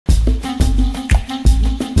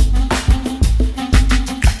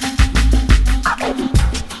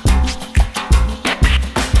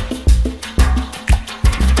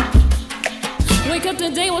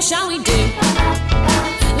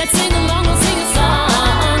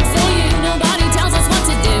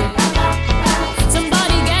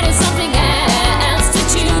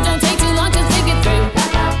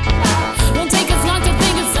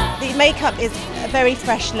very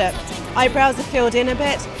fresh look. Eyebrows are filled in a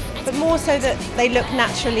bit, but more so that they look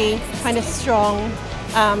naturally kind of strong,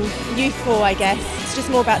 youthful, I guess. It's just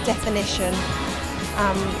more about definition,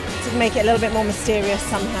 to make it a little bit more mysterious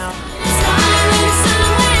somehow.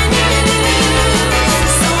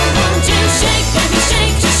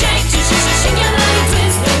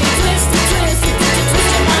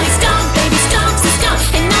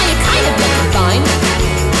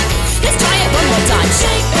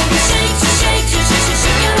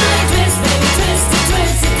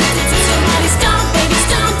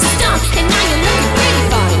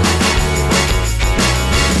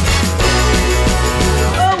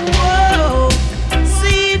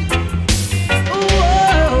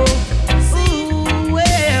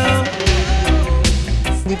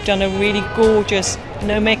 We've done a really gorgeous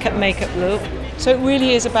no makeup look. So it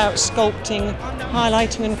really is about sculpting,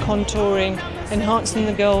 highlighting and contouring, enhancing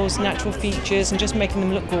the girls' natural features and just making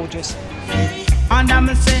them look gorgeous.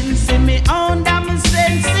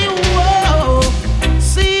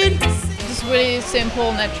 Just really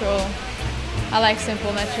simple, natural. I like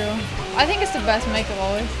simple, natural. I think it's the best makeup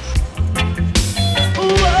always.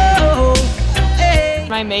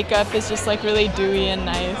 My makeup is just like really dewy and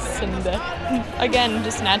nice and again,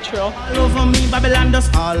 just natural. All over me, Babylon does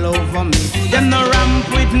all over me. Them no ramp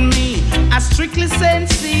with me, I strictly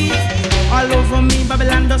sensey. All over me,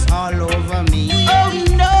 Babylon does all over me. Oh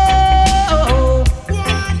no,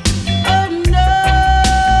 oh no.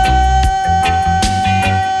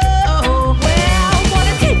 Well, I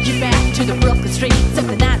wanna take you back to the Brooklyn streets of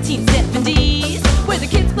the 1970s, where the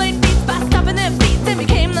kids played beats by stomping their feet and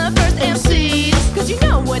became the first MCs. Cause you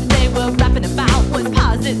know what they were rapping about was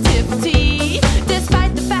positivity,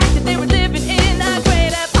 despite the fact that they were living in a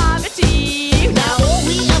greater poverty. Now all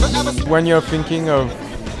we ever when you're thinking of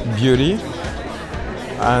beauty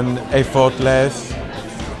and effortless,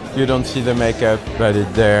 you don't see the makeup, but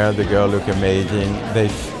it's there, the girl look amazing.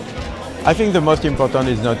 I think the most important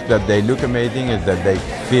is not that they look amazing, it's that they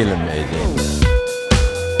feel amazing.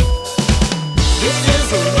 This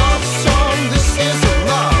is a love song, this is a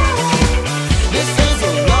love. This is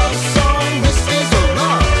a love song, this is a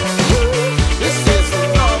love. This is a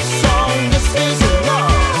love song, this is a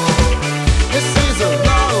love. This is a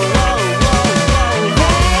love, love, love,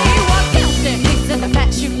 love. They walk down their knees and the fat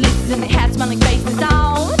shoelaces and they had smiling faces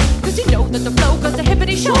on. Cause you know that the flow goes to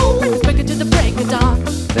hippity show, brings bigger to the break of dawn.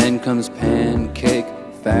 Then comes pancake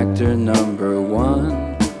factor #1.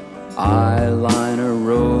 Eyeliner,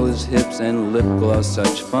 rose hips, and lip gloss,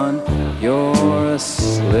 such fun. You're a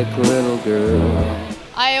slick little girl.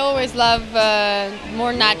 I always love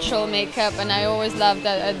more natural makeup, and I always love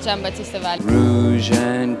the Gian Battista Valli. Rouge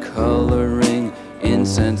and coloring,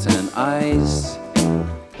 incense and ice.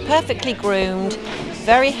 Perfectly groomed,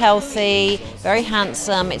 very healthy, very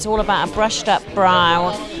handsome. It's all about a brushed up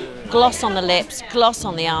brow, gloss on the lips, gloss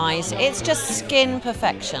on the eyes. It's just skin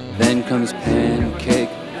perfection. Then comes pancake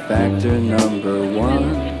factor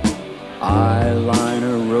 #1.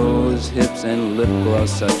 Eyeliner, rose hips, and lip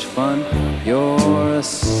gloss, such fun. You're a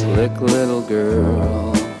slick little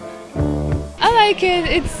girl. I like it.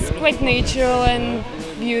 It's quite natural and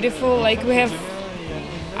beautiful. Like we have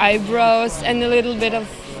eyebrows and a little bit of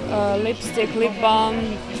lipstick, lip balm.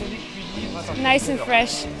 Nice and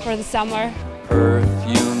fresh for the summer.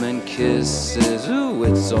 Perfume and kisses, ooh,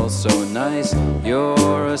 it's all so nice.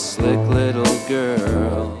 You're a slick little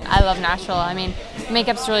girl. I love natural. I mean,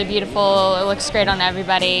 makeup's really beautiful. It looks great on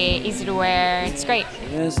everybody. Easy to wear. It's great.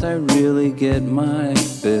 Yes, I really get my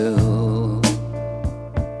bill.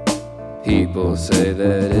 People say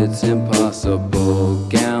that it's impossible.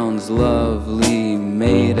 Gowns lovely,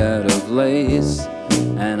 made out of lace,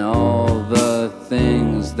 and all the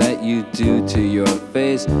things that you do to your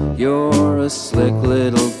face. You're a slick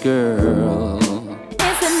little girl.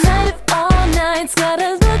 It's a night of all nights,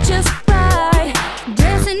 gotta look just right,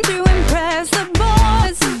 dressing to impress the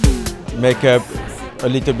boys. Makeup, a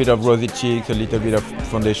little bit of rosy cheeks, a little bit of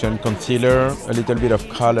foundation, concealer, a little bit of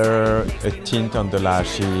color, a tint on the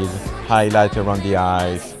lashes, highlight around the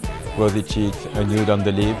eyes, rosy cheeks, a nude on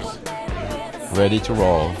the lips. Ready to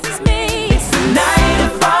roll.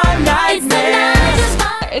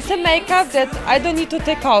 It's a makeup that I don't need to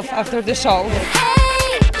take off after the show.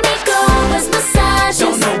 Hey, makeovers,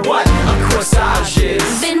 massages.